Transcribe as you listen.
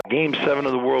Game 7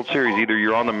 of the World Series, either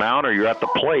you're on the mound or you're at the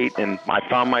plate, and I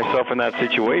found myself in that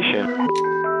situation.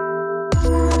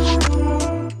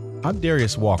 I'm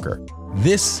Darius Walker.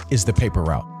 This is The Paper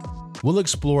Route. We'll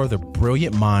explore the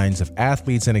brilliant minds of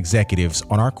athletes and executives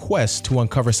on our quest to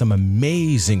uncover some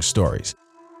amazing stories.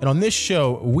 And on this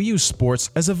show, we use sports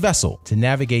as a vessel to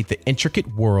navigate the intricate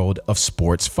world of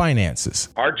sports finances.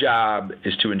 Our job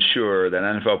is to ensure that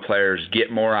NFL players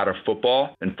get more out of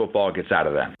football than football gets out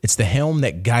of them. It's the helm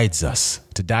that guides us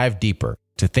to dive deeper,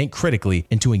 to think critically,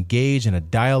 and to engage in a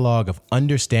dialogue of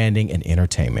understanding and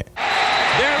entertainment.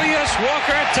 Darius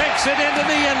Walker takes it into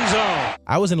the end zone.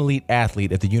 I was an elite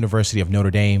athlete at the University of Notre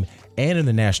Dame and in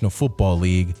the National Football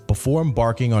League before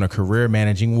embarking on a career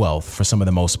managing wealth for some of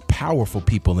the most powerful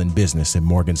people in business at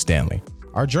Morgan Stanley.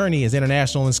 Our journey is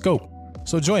international in scope,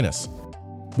 so join us.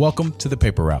 Welcome to The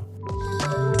Paper Route.